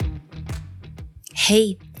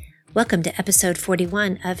Hey, welcome to episode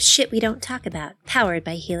 41 of Shit We Don't Talk About, powered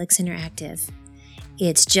by Helix Interactive.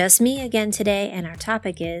 It's just me again today, and our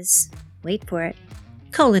topic is, wait for it,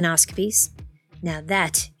 colonoscopies. Now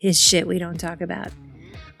that is shit we don't talk about.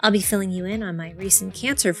 I'll be filling you in on my recent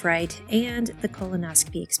cancer fright and the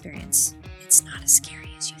colonoscopy experience. It's not as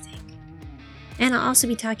scary as you think. And I'll also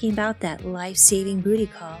be talking about that life-saving booty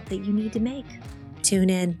call that you need to make. Tune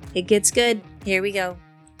in. It gets good. Here we go.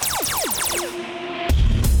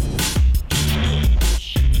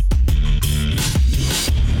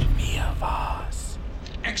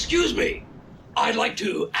 Excuse me, I'd like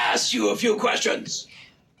to ask you a few questions.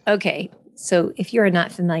 Okay, so if you're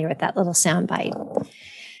not familiar with that little soundbite,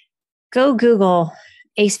 go Google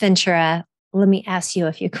Ace Ventura. Let me ask you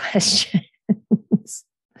a few questions.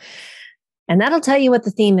 And that'll tell you what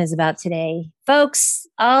the theme is about today. Folks,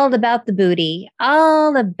 all about the booty,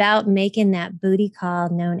 all about making that booty call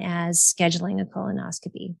known as scheduling a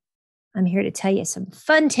colonoscopy. I'm here to tell you some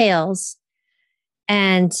fun tales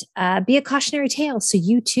and be a cautionary tale so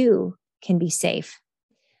you too can be safe.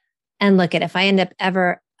 And look at, if I end up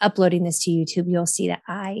ever uploading this to YouTube, you'll see that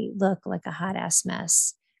I look like a hot ass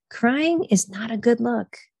mess. Crying is not a good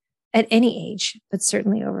look at any age, but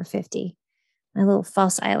certainly over 50. My little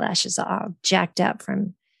false eyelashes are all jacked up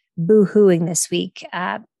from boo-hooing this week.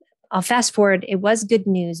 I'll fast forward. It was good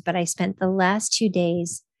news, but I spent the last 2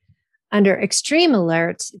 days under extreme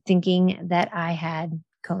alert thinking that I had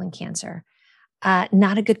colon cancer.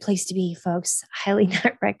 Not a good place to be, folks. Highly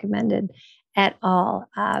not recommended at all.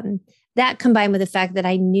 That combined with the fact that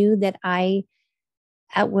I knew that I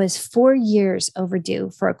was 4 years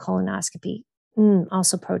overdue for a colonoscopy.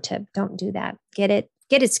 Also pro tip, don't do that. Get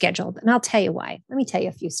it scheduled. And I'll tell you why. Let me tell you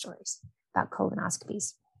a few stories about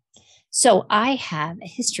colonoscopies. So I have a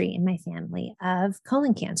history in my family of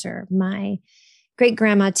colon cancer. My great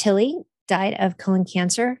grandma Tilly died of colon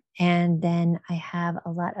cancer. And then I have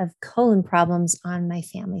a lot of colon problems on my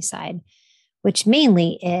family side, which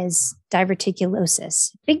mainly is diverticulosis.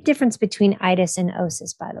 Big difference between itis and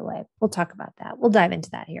osis, by the way. We'll talk about that. We'll dive into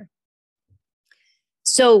that here.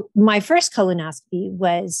 So my first colonoscopy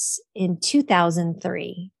was in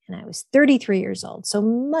 2003, and I was 33 years old. So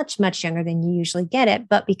much, much younger than you usually get it.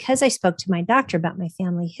 But because I spoke to my doctor about my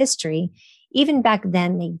family history, even back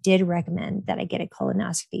then, they did recommend that I get a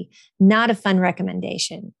colonoscopy. Not a fun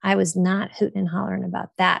recommendation. I was not hooting and hollering about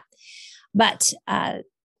that. But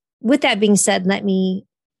with that being said, let me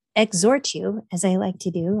exhort you, as I like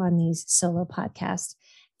to do on these solo podcasts,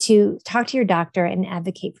 to talk to your doctor and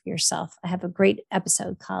advocate for yourself. I have a great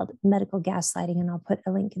episode called Medical Gaslighting, and I'll put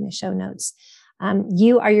a link in the show notes.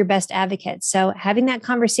 You are your best advocate. So having that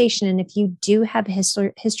conversation, and if you do have a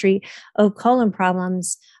history of colon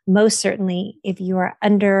problems, most certainly if you are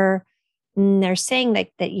under, they're saying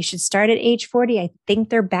that you should start at age 40. I think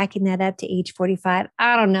they're backing that up to age 45.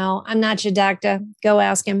 I don't know. I'm not your doctor. Go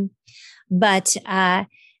ask him. But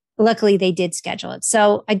luckily they did schedule it.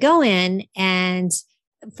 So I go in, and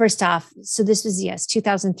first off, so this was,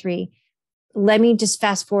 2003. Let me just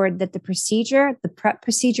fast forward that the prep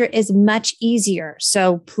procedure is much easier.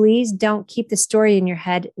 So please don't keep the story in your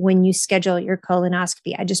head when you schedule your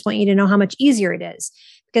colonoscopy. I just want you to know how much easier it is.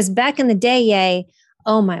 Because back in the day,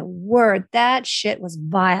 oh my word, that shit was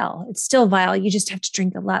vile. It's still vile. You just have to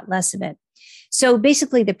drink a lot less of it. So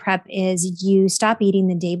basically the prep is you stop eating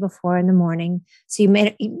the day before in the morning. So you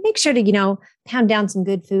make sure to, pound down some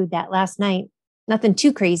good food that last night, nothing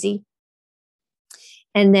too crazy.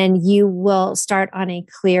 And then you will start on a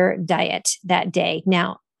clear diet that day.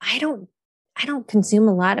 Now, I don't consume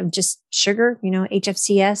a lot of just sugar,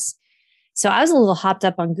 HFCS. So I was a little hopped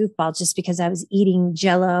up on goofballs just because I was eating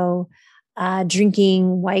Jell-O,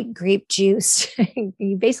 drinking white grape juice.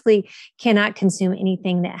 You basically cannot consume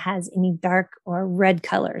anything that has any dark or red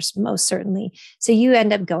colors, most certainly. So you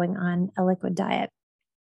end up going on a liquid diet.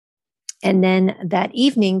 And then that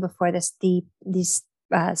evening before this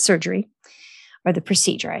surgery, or the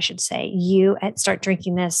procedure, I should say, you start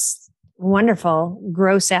drinking this wonderful,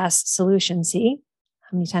 gross ass solution. See,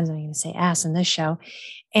 how many times am I going to say ass in this show?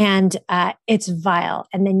 And it's vile.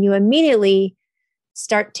 And then you immediately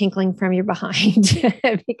start tinkling from your behind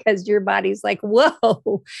because your body's like,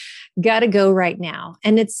 whoa, got to go right now.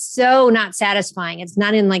 And it's so not satisfying. It's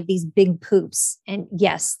not in like these big poops. And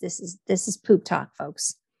yes, this is poop talk,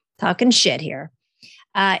 folks. Talking shit here.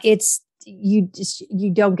 You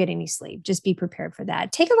don't get any sleep. Just be prepared for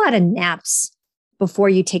that. Take a lot of naps before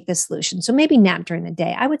you take the solution. So maybe nap during the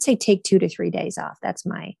day. I would say take 2 to 3 days off. That's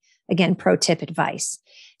my, again, pro tip advice.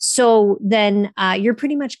 So then you're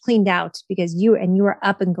pretty much cleaned out because you are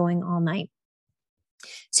up and going all night.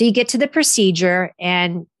 So you get to the procedure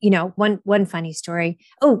and, one funny story.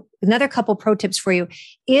 Oh, another couple pro tips for you.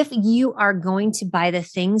 If you are going to buy the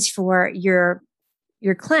things for your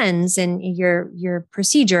cleanse and your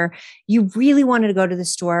procedure, you really wanted to go to the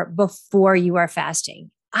store before you are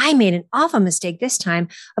fasting. I made an awful mistake this time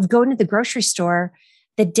of going to the grocery store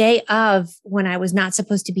the day of when I was not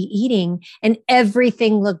supposed to be eating, and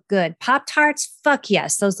everything looked good. Pop-Tarts, fuck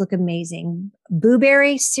yes, those look amazing.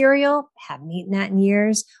 Blueberry cereal, haven't eaten that in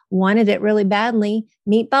years. Wanted it really badly.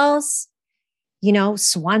 Meatballs,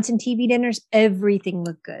 Swanson TV dinners, everything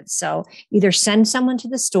looked good. So either send someone to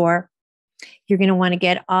the store. You're going to want to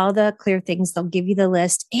get all the clear things. They'll give you the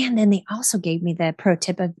list. And then they also gave me the pro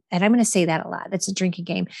tip of, and I'm going to say that a lot, that's a drinking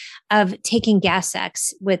game, of taking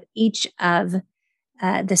Gas-X with each of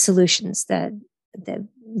the solutions, the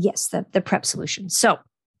prep solution. So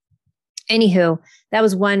anywho, that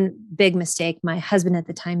was one big mistake my husband at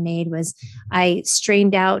the time made, was I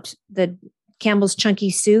strained out the Campbell's Chunky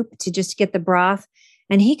Soup to just get the broth.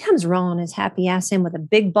 And he comes rolling his happy ass in with a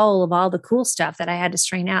big bowl of all the cool stuff that I had to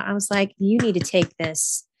strain out. I was like, you need to take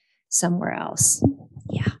this somewhere else.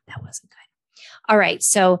 Yeah, that wasn't good. All right.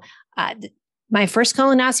 So my first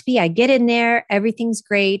colonoscopy, I get in there, everything's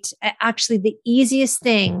great. Actually, the easiest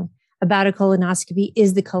thing about a colonoscopy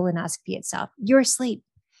is the colonoscopy itself. You're asleep.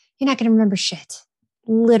 You're not going to remember shit.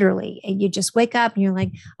 Literally. And you just wake up and you're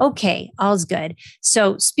like, okay, all's good.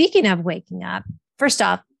 So speaking of waking up, first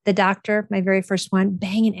off, the doctor, my very first one,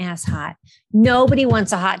 banging ass hot. Nobody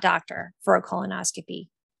wants a hot doctor for a colonoscopy.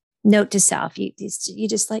 Note to self, you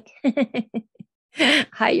just like,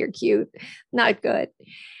 hi, you're cute. Not good.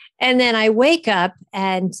 And then I wake up,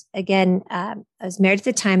 and again, I was married at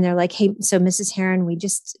the time. They're like, hey, so Mrs. Heron, we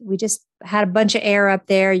just had a bunch of air up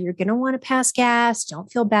there. You're going to want to pass gas.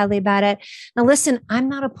 Don't feel badly about it. Now, listen, I'm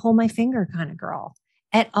not a pull my finger kind of girl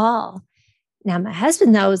at all. Now, my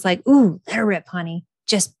husband, though, was like, ooh, let her rip, honey.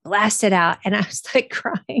 Just blast it out. And I was like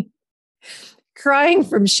crying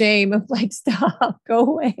from shame of like, stop, go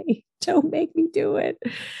away. Don't make me do it.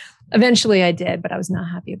 Eventually I did, but I was not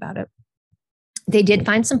happy about it. They did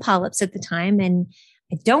find some polyps at the time, and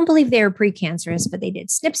I don't believe they were precancerous, but they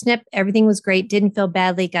did snip, snip. Everything was great. Didn't feel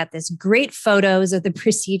badly. Got this great photos of the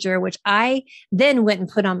procedure, which I then went and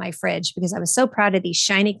put on my fridge because I was so proud of these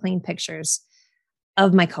shiny, clean pictures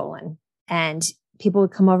of my colon. And people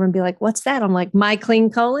would come over and be like, what's that? I'm like, my clean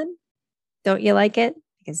colon. Don't you like it?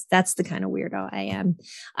 Because that's the kind of weirdo I am.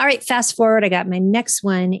 All right. Fast forward. I got my next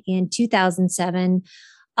one in 2007.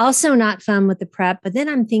 Also not fun with the prep, but then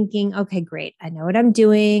I'm thinking, okay, great. I know what I'm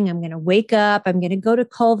doing. I'm going to wake up. I'm going to go to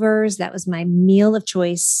Culver's. That was my meal of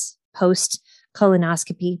choice post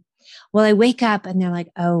colonoscopy. Well, I wake up and they're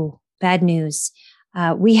like, oh, bad news.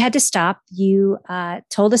 We had to stop. You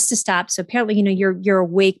told us to stop. So apparently, you're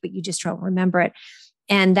awake, but you just don't remember it.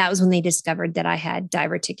 And that was when they discovered that I had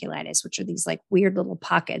diverticulitis, which are these like weird little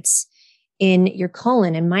pockets in your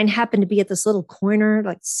colon. And mine happened to be at this little corner,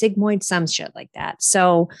 like sigmoid, some shit like that.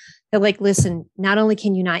 So they're like, listen, not only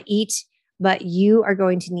can you not eat, but you are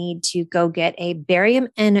going to need to go get a barium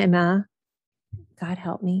enema, God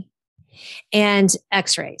help me, and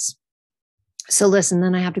x-rays. So listen,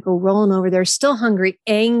 then I have to go rolling over there, still hungry,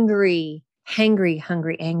 angry.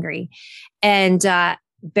 And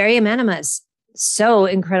barium enemas, so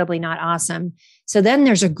incredibly not awesome. So then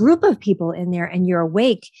there's a group of people in there and you're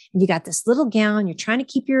awake and you got this little gown. You're trying to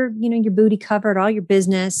keep your booty covered, all your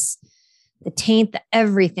business, the taint,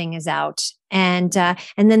 everything is out. And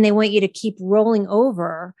then they want you to keep rolling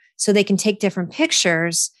over so they can take different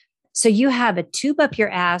pictures. So you have a tube up your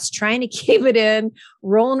ass, trying to keep it in,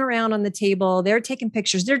 rolling around on the table. They're taking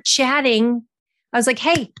pictures. They're chatting. I was like,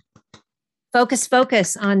 hey,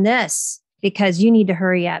 focus on this because you need to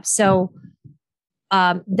hurry up. So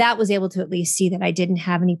that was able to at least see that I didn't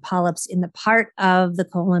have any polyps in the part of the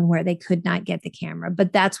colon where they could not get the camera.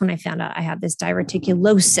 But that's when I found out I have this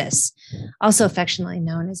diverticulosis, also affectionately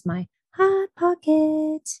known as my hot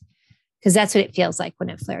pocket, because that's what it feels like when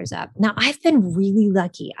it flares up. Now, I've been really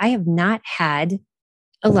lucky. I have not had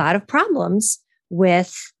a lot of problems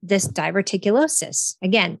with this diverticulosis.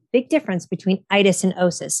 Again, big difference between itis and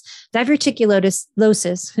osis. Diverticulosis,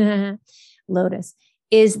 lotus,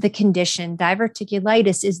 is the condition.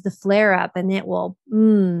 Diverticulitis is the flare up, and it will,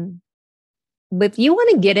 But if you want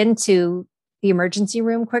to get into the emergency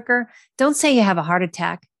room quicker, don't say you have a heart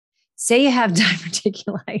attack. Say you have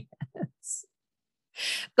diverticulitis.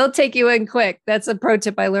 They'll take you in quick. That's a pro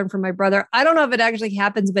tip I learned from my brother. I don't know if it actually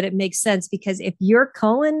happens, but it makes sense because if your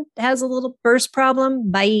colon has a little burst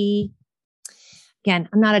problem, bye. Again,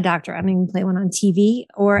 I'm not a doctor. I don't even play one on TV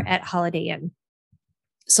or at Holiday Inn.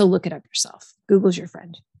 So look it up yourself. Google's your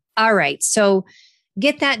friend. All right. So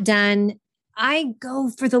get that done. I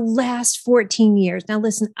go for the last 14 years. Now,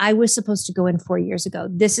 listen, I was supposed to go in 4 years ago.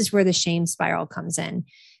 This is where the shame spiral comes in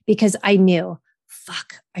because I knew,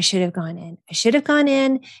 fuck, I should have gone in. I should have gone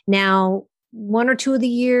in. Now, one or two of the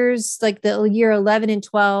years, like the year 11 and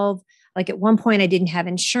 12, like at one point I didn't have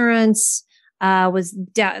insurance,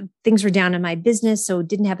 things were down in my business. So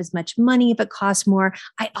didn't have as much money if it cost more.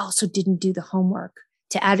 I also didn't do the homework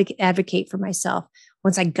to advocate for myself.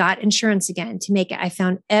 Once I got insurance again to make it, I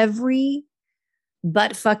found every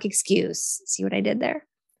butt fuck excuse. See what I did there?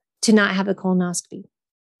 To not have a colonoscopy.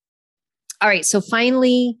 All right. So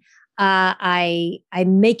finally, I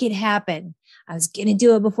make it happen. I was going to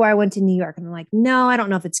do it before I went to New York. And I'm like, no, I don't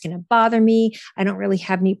know if it's going to bother me. I don't really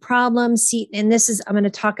have any problems. See, and I'm going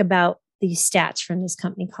to talk about these stats from this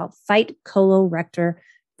company called Fight Colorectal.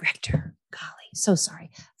 Golly, so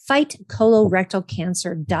sorry.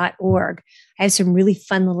 FightColorectalCancer.org. I have some really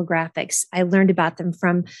fun little graphics. I learned about them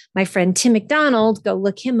from my friend Tim McDonald. Go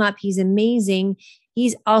look him up. He's amazing.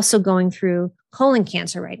 He's also going through colon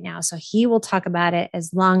cancer right now. So he will talk about it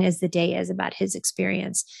as long as the day is about his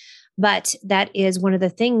experience. But that is one of the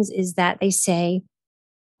things is that they say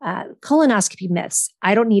colonoscopy myths.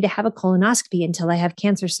 I don't need to have a colonoscopy until I have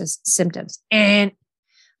cancer symptoms. And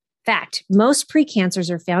fact, most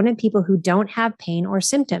precancers are found in people who don't have pain or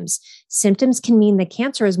symptoms. Symptoms can mean the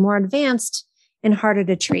cancer is more advanced and harder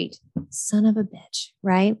to treat. Son of a bitch,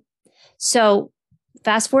 right? So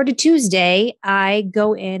fast forward to Tuesday, I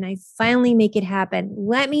go in, I finally make it happen.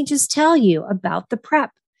 Let me just tell you about the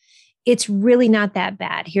prep. It's really not that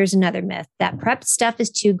bad. Here's another myth. That prep stuff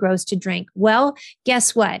is too gross to drink. Well,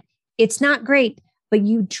 guess what? It's not great, but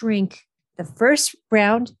you drink. The first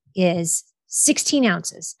round is 16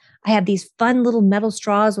 ounces. I have these fun little metal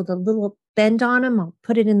straws with a little bend on them. I'll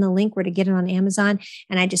put it in the link where to get it on Amazon.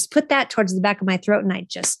 And I just put that towards the back of my throat and I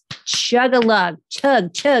just chug a lug,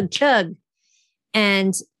 chug, chug, chug.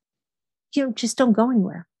 And, just don't go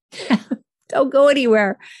anywhere. Don't go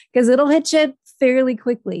anywhere because it'll hit you fairly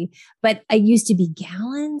quickly. But I used to be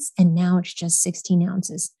gallons and now it's just 16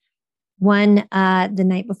 ounces. One the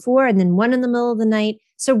night before and then one in the middle of the night.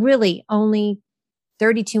 So really only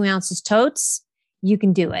 32 ounces totes. You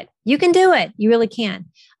can do it. You can do it. You really can.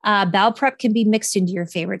 Bowel prep can be mixed into your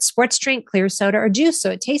favorite sports drink, clear soda, or juice,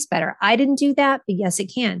 so it tastes better. I didn't do that, but yes,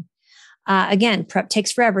 it can. Again, prep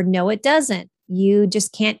takes forever. No, it doesn't. You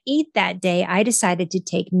just can't eat that day. I decided to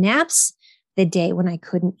take naps the day when I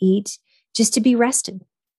couldn't eat just to be rested.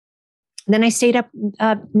 And then I stayed up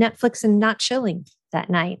Netflix and not chilling that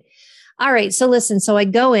night. All right. So listen, so I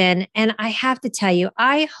go in and I have to tell you,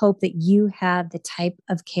 I hope that you have the type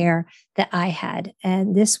of care that I had.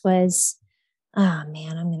 And this was, oh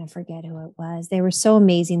man, I'm going to forget who it was. They were so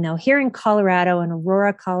amazing though. Here in Colorado, in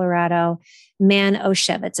Aurora, Colorado, Man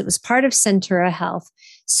Oshevitz. It was part of Centura Health.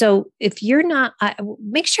 So if you're not,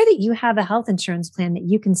 make sure that you have a health insurance plan that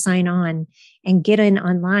you can sign on and get in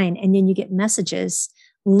online. And then you get messages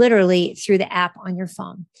literally through the app on your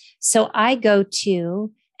phone. So I go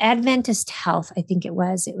to Adventist Health, I think it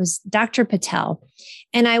was Dr. Patel.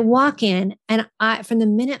 And I walk in and from the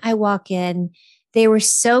minute I walk in, they were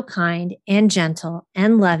so kind and gentle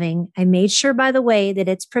and loving. I made sure, by the way, that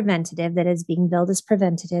it's preventative, that it's being billed as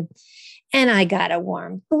preventative. And I got a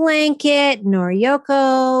warm blanket,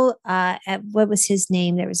 Noriyoko. What was his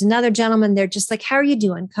name? There was another gentleman. They're just like, how are you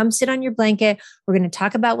doing? Come sit on your blanket. We're going to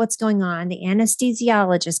talk about what's going on. The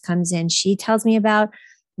anesthesiologist comes in. She tells me about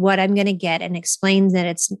what I'm going to get and explains that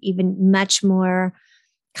it's even much more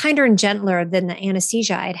kinder and gentler than the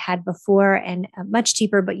anesthesia I'd had before and much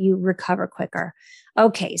cheaper, but you recover quicker.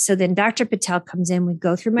 Okay. So then Dr. Patel comes in. We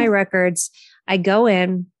go through my records. I go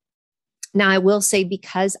in. Now, I will say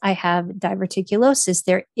because I have diverticulosis,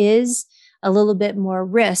 there is a little bit more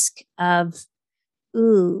risk of,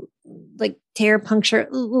 like tear puncture.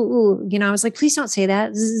 I was like, please don't say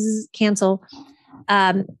that. Cancel.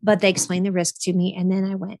 But they explained the risk to me. And then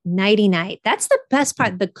I went nighty night. That's the best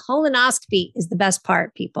part. The colonoscopy is the best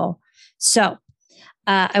part, people. So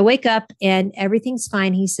I wake up and everything's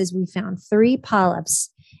fine. He says, we found 3 polyps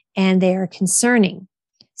and they are concerning.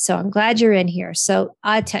 So I'm glad you're in here. So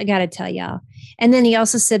I got to tell y'all. And then he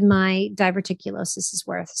also said my diverticulosis is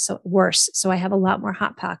worse. So I have a lot more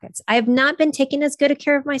hot pockets. I have not been taking as good a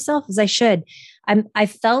care of myself as I should. I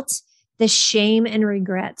felt the shame and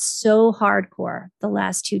regret so hardcore the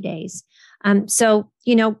last 2 days. So,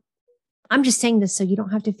 I'm just saying this so you don't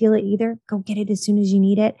have to feel it either. Go get it as soon as you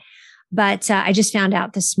need it. But I just found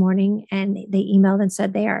out this morning and they emailed and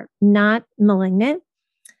said they are not malignant.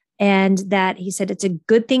 And that he said, it's a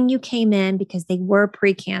good thing you came in because they were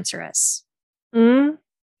precancerous.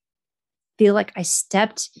 Feel like I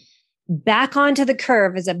stepped back onto the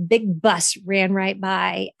curve as a big bus ran right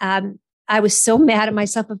by. I was so mad at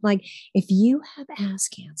myself. I'm like, if you have ass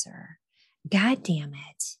cancer, God damn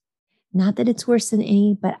it. Not that it's worse than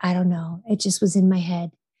any, but I don't know. It just was in my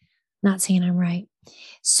head. Not saying I'm right.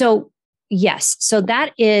 So yes, so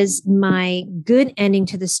that is my good ending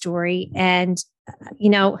to the story. And,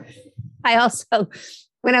 I also,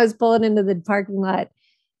 when I was pulling into the parking lot,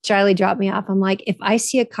 Charlie dropped me off. I'm like, if I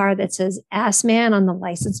see a car that says ass man on the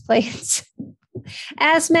license plates,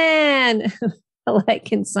 ass man,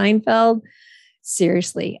 like in Seinfeld,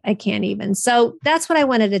 seriously, I can't even. So that's what I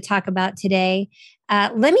wanted to talk about today.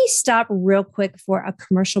 Let me stop real quick for a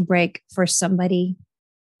commercial break for somebody,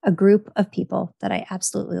 a group of people that I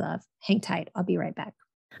absolutely love. Hang tight. I'll be right back.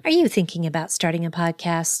 Are you thinking about starting a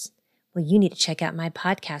podcast? Well, you need to check out my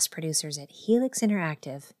podcast producers at Helix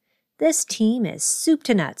Interactive. This team is soup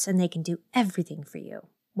to nuts, and they can do everything for you.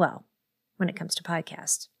 Well, when it comes to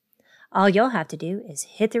podcasts. All you'll have to do is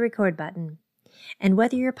hit the record button. And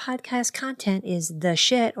whether your podcast content is the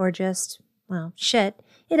shit or just, shit,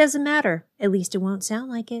 it doesn't matter. At least it won't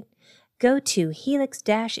sound like it. Go to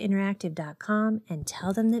helix-interactive.com and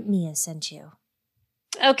tell them that Mia sent you.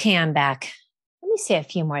 Okay, I'm back. Let me say a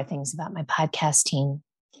few more things about my podcast team.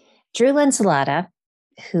 Drew Lensalata,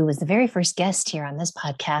 who was the very first guest here on this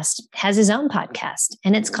podcast, has his own podcast,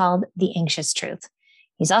 and it's called The Anxious Truth.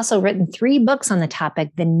 He's also written 3 books on the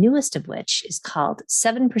topic, the newest of which is called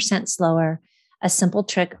 7% Slower, A Simple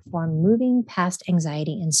Trick for Moving Past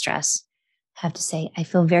Anxiety and Stress. I have to say, I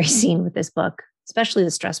feel very seen with this book, especially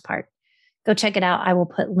the stress part. Go check it out. I will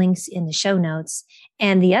put links in the show notes.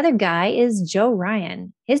 And the other guy is Joe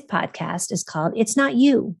Ryan. His podcast is called It's Not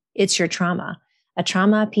You, It's Your Trauma, a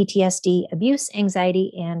trauma, PTSD, abuse,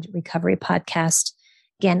 anxiety, and recovery podcast.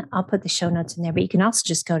 Again, I'll put the show notes in there, but you can also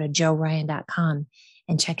just go to joeryan.com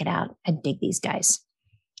and check it out. I dig these guys.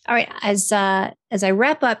 All right. As I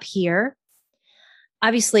wrap up here,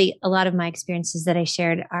 obviously, a lot of my experiences that I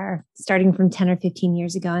shared are starting from 10 or 15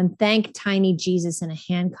 years ago. And thank tiny Jesus in a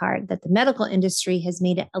handcart that the medical industry has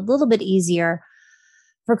made it a little bit easier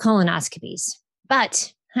for colonoscopies.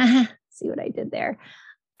 But see what I did there.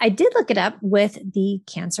 I did look it up with the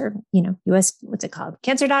cancer, US, what's it called?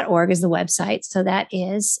 Cancer.org is the website. So that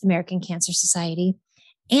is American Cancer Society.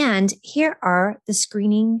 And here are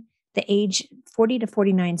the age 40 to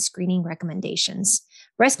 49 screening recommendations.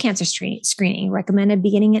 Breast cancer screening recommended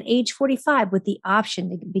beginning at age 45 with the option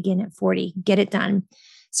to begin at 40. Get it done.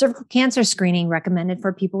 Cervical cancer screening recommended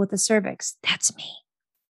for people with the cervix. That's me.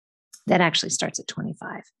 That actually starts at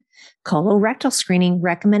 25. Colorectal screening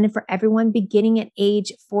recommended for everyone beginning at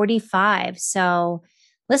age 45. So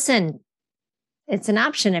listen, it's an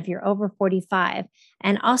option if you're over 45.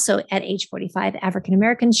 And also at age 45, African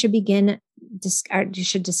Americans should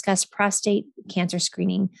discuss prostate cancer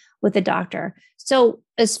screening with a doctor. So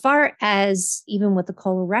as far as even with the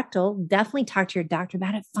colorectal, definitely talk to your doctor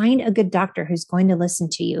about it. Find a good doctor who's going to listen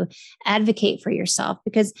to you, advocate for yourself,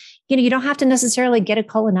 because you don't have to necessarily get a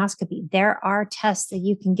colonoscopy. There are tests that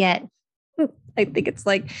you can get. I think it's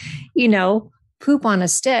like, poop on a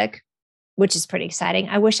stick, which is pretty exciting.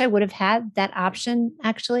 I wish I would have had that option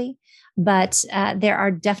actually, but there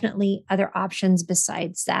are definitely other options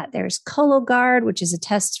besides that. There's Cologuard, which is a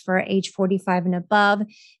test for age 45 and above.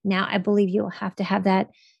 Now, I believe you'll have to have that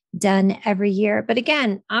done every year. But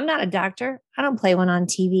again, I'm not a doctor. I don't play one on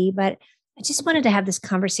TV, but I just wanted to have this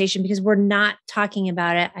conversation because we're not talking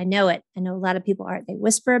about it. I know it. I know a lot of people aren't. They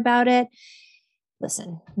whisper about it.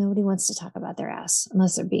 Listen, nobody wants to talk about their ass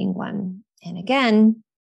unless they're being one. And again,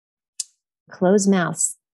 closed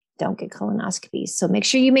mouths don't get colonoscopies. So make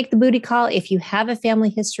sure you make the booty call if you have a family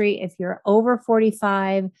history, if you're over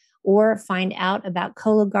 45, or find out about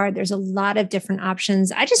Cologuard. There's a lot of different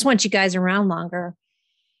options. I just want you guys around longer,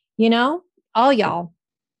 all y'all.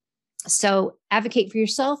 So advocate for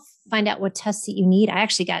yourself, find out what tests that you need. I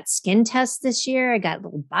actually got skin tests this year. I got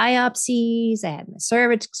little biopsies. I had my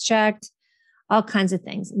cervix checked, all kinds of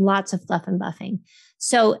things, lots of fluff and buffing.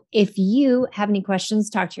 So if you have any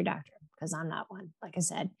questions, talk to your doctor because I'm not one, like I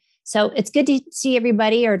said. So it's good to see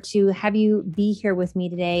everybody or to have you be here with me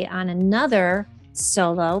today on another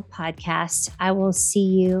solo podcast. I will see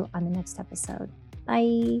you on the next episode.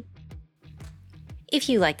 Bye. If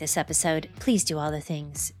you like this episode, please do all the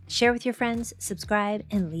things. Share with your friends, subscribe,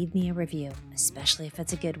 and leave me a review, especially if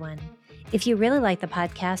it's a good one. If you really like the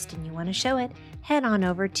podcast and you want to show it, head on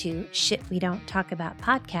over to Shit We Don't Talk About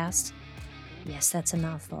Podcast. Yes, that's a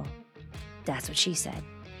mouthful. That's what she said.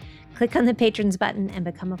 Click on the patrons button and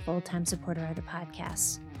become a full-time supporter of the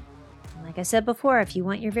podcast. And like I said before, if you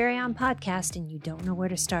want your very own podcast and you don't know where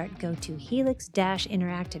to start, go to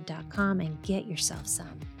helix-interactive.com and get yourself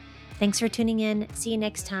some. Thanks for tuning in. See you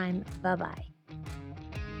next time. Bye-bye.